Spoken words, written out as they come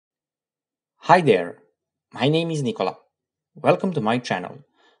Hi there, my name is Nicola. Welcome to my channel,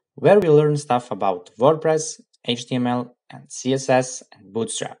 where we learn stuff about WordPress, HTML, and CSS and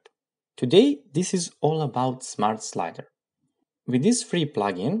Bootstrap. Today, this is all about smartslider. With this free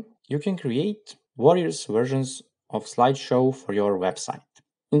plugin, you can create various versions of Slideshow for your website.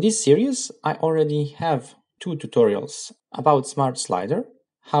 In this series, I already have 2 tutorials about smartslider,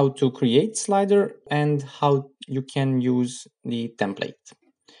 how to create slider, and how you can use the template.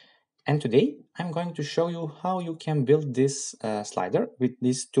 And today I'm going to show you how you can build this slider with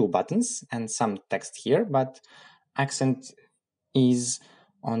these 2 buttons and some text here, but accent is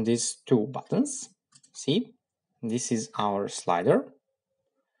on these 2 buttons. See, this is our slider.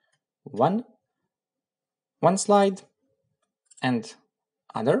 One slide and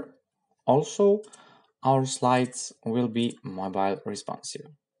other. Also, our slides will be mobile responsive.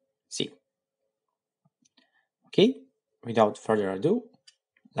 See. Okay, without further ado,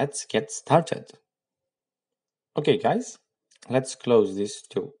 let's get started. Okay guys, let's close these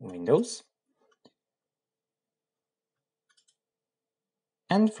 2 windows.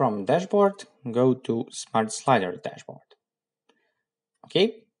 And from dashboard, go to smartslider dashboard.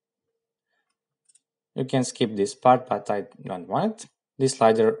 Okay. You can skip this part, but I don't want it. This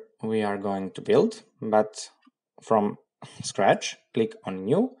slider we are going to build, but from scratch, click on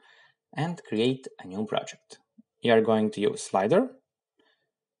new and create a new project. We are going to use slider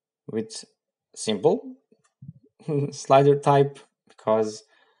with simple slider type because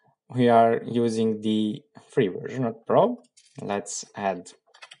we are using the free version, not pro. Let's add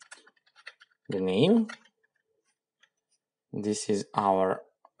the name. This is our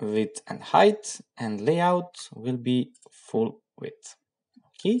width and height, and layout will be full width.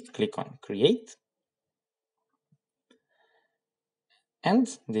 Okay, click on create. And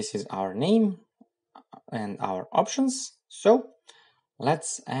this is our name and our options. So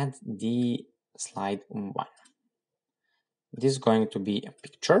let's add the slide 1. This is going to be a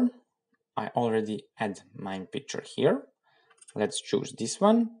picture. I already add my picture here. Let's choose this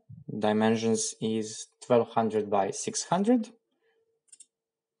one. Dimensions is 1200 by 600.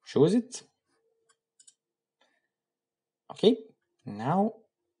 Choose it. Okay, now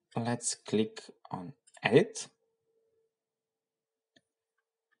let's click on edit.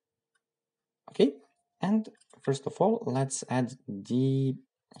 Okay, and first of all, let's add the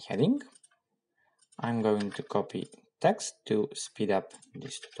heading. I'm going to copy text to speed up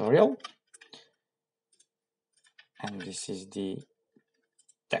this tutorial. And this is the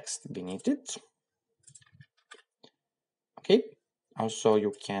text beneath it. Okay, also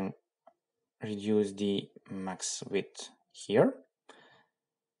you can reduce the max width here.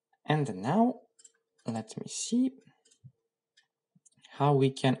 And now let me see how we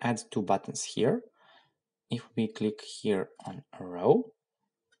can add 2 buttons here. If we click here on a row,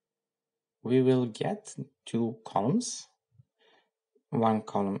 we will get 2 columns. 1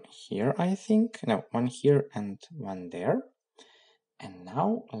 column here, I think. No, 1 here and 1 there. And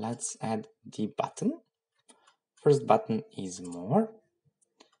now let's add the button. First button is more,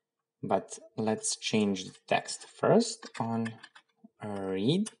 but let's change the text first on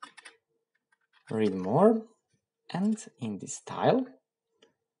read more, and in the style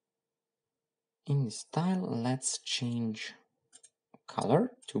let's change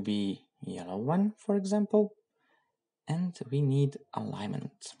color to be yellow one, for example, and we need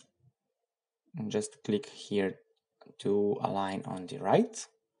alignment. And just click here to align on the right.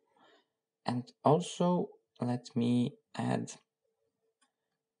 And also let me add,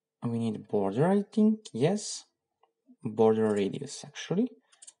 we need border, I think, yes, border radius actually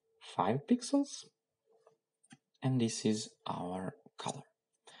 5 pixels, and this is our color.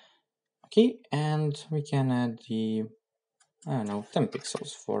 Okay, and we can add the, I don't know, 10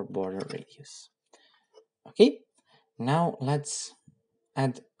 pixels for border radius. Okay, now let's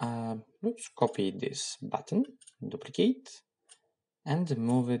add, let's copy this button, duplicate, and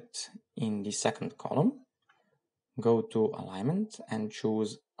move it in the second column. Go to alignment and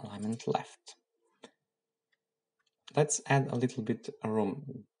choose alignment left. Let's add a little bit of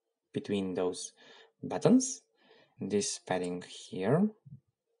room between those buttons. This padding here,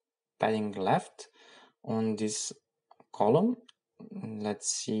 padding left on this column, let's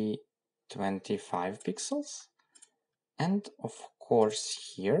see, 25 pixels. And of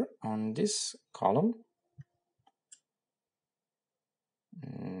course here on this column,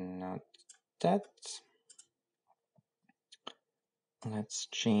 not that. Let's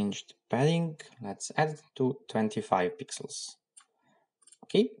change the padding. Let's add it to 25 pixels.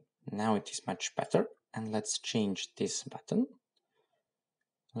 Okay, now it is much better. And let's change this button.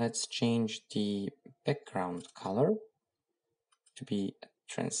 Let's change the background color to be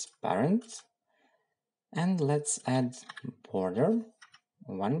transparent. And let's add border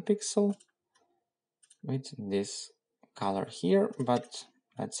 1 pixel with this color here, but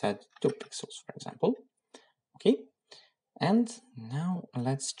let's add 2 pixels, for example. Okay, and now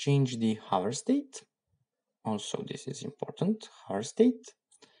let's change the hover state. Also, this is important, hover state.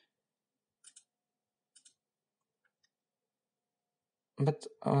 But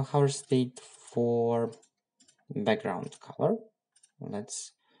hover state for background color.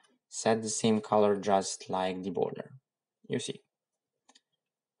 Let's set the same color just like the border. You see.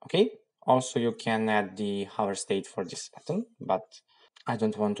 Okay. Also, you can add the hover state for this button, but I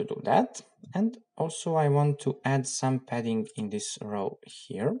don't want to do that. And also, I want to add some padding in this row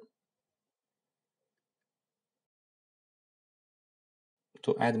here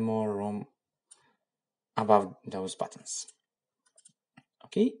to add more room above those buttons.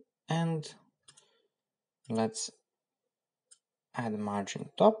 Okay, and let's add margin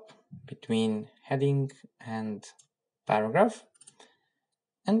top between heading and paragraph.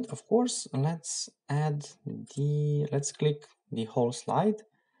 And of course, let's click the whole slide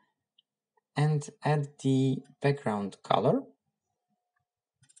and add the background color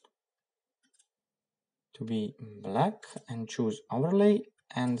to be black and choose overlay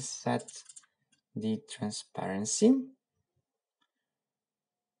and set the transparency.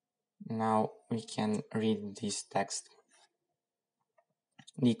 Now we can read this text.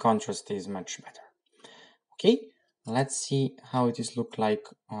 The contrast is much better. Okay, let's see how it is look like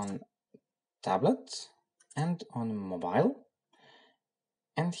on tablet and on mobile.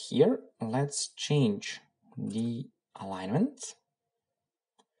 And here let's change the alignment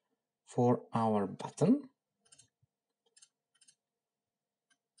for our button.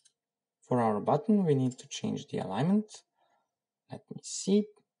 For our button, we need to change the alignment. Let me see.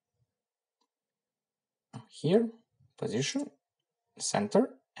 Here, position, center,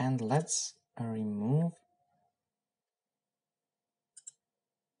 and let's remove.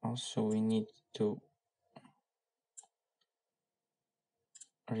 Also, we need to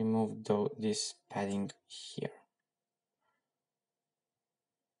remove this padding here.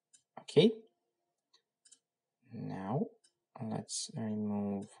 Okay. Now, let's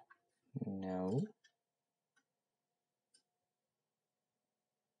remove no.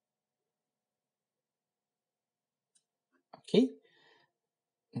 Okay.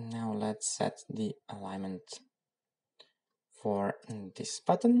 Now let's set the alignment for this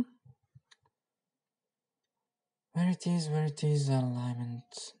button. Where it is,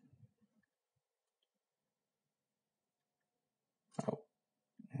 alignment. Oh,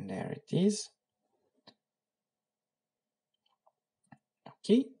 there it is.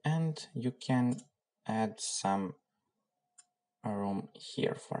 Okay, and you can add some room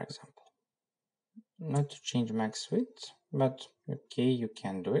here, for example. Not to change max width, but okay, you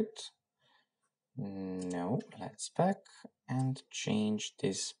can do it. No, let's back and change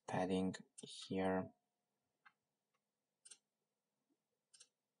this padding here.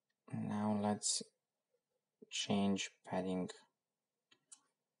 Now let's change padding.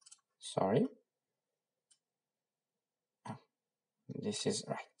 Sorry. Oh, this is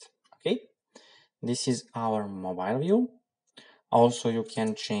right. Okay, this is our mobile view. Also, you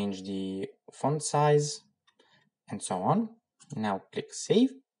can change the font size and so on. Now click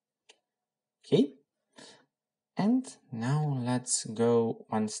Save. Okay. And now let's go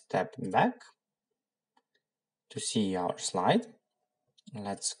one step back to see our slide.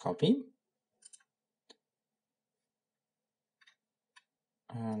 Let's copy.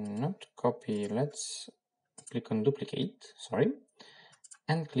 Not copy, let's click on duplicate, sorry.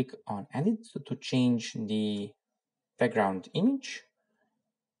 And click on edit to change the background image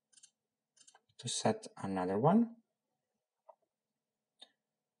to set another one.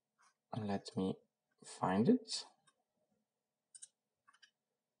 Let me find it.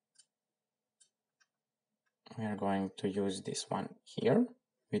 We are going to use this one here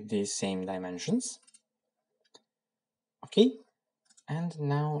with the same dimensions. Okay, and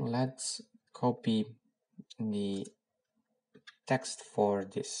now let's copy the text for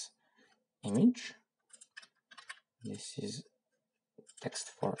this image. This is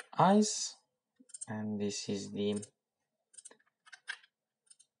text for eyes, and this is the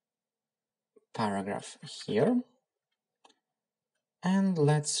paragraph here. And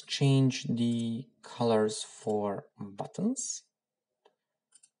let's change the colors for buttons.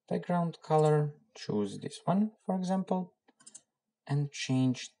 Background color, choose this one, for example, and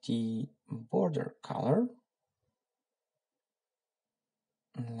change the border color.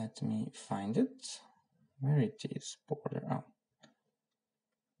 Let me find it. Where it is, border? Oh,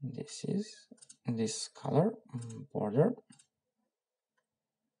 this is this color, border.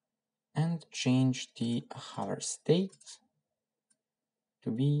 And and change the hover state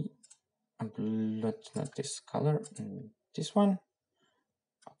to be not this color, this one.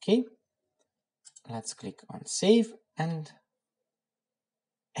 Okay, let's click on save, and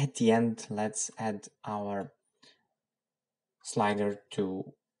at the end let's add our slider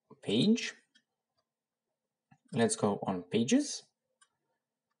to page. Let's go on pages,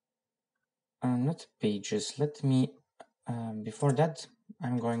 not pages. Let me before that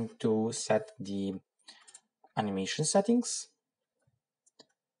I'm going to set the animation settings.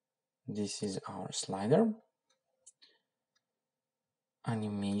 This is our slider.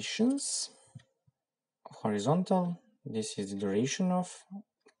 Animations, horizontal. This is the duration of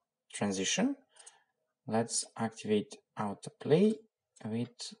transition. Let's activate autoplay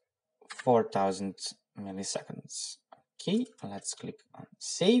with 4000 milliseconds. Okay, let's click on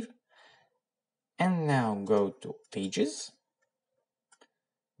save. And now go to pages.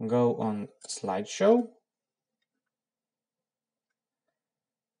 Go on slideshow.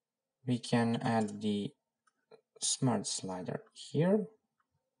 We can add the smart slider here.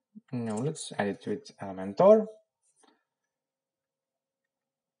 No, let's add it with Elementor.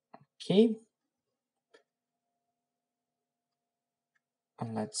 Okay.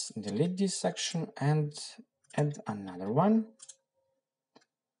 Let's delete this section and add another one.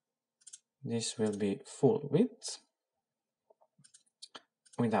 This will be full width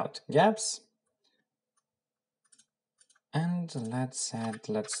without gaps. And let's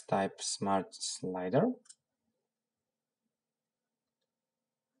type smart slider.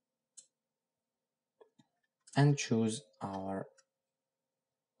 And choose our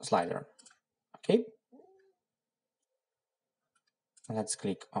slider. Okay. Let's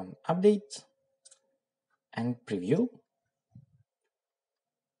click on update and preview.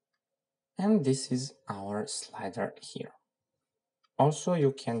 And this is our slider here. Also,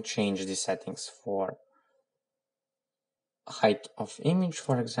 you can change the settings for height of image.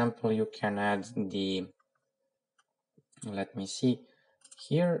 For example, you can add the, let me see,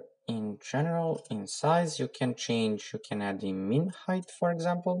 here in general, in size, you can add the min height, for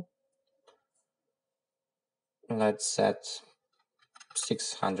example. Let's set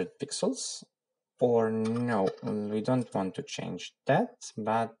 600 pixels. Or no, we don't want to change that,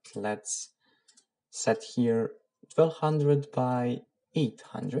 but let's set here 1200 by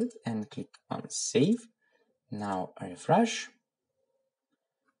 800 and click on save. Now refresh.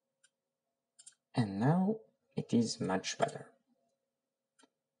 And now it is much better.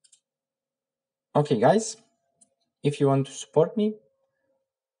 Okay guys, if you want to support me,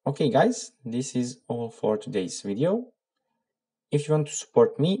 okay guys, this is all for today's video. If you want to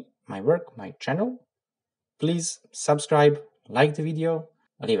support me, my work, my channel, please subscribe, like the video,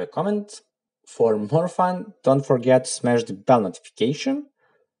 leave a comment. For more fun, don't forget to smash the bell notification.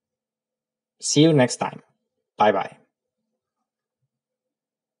 See you next time. Bye bye.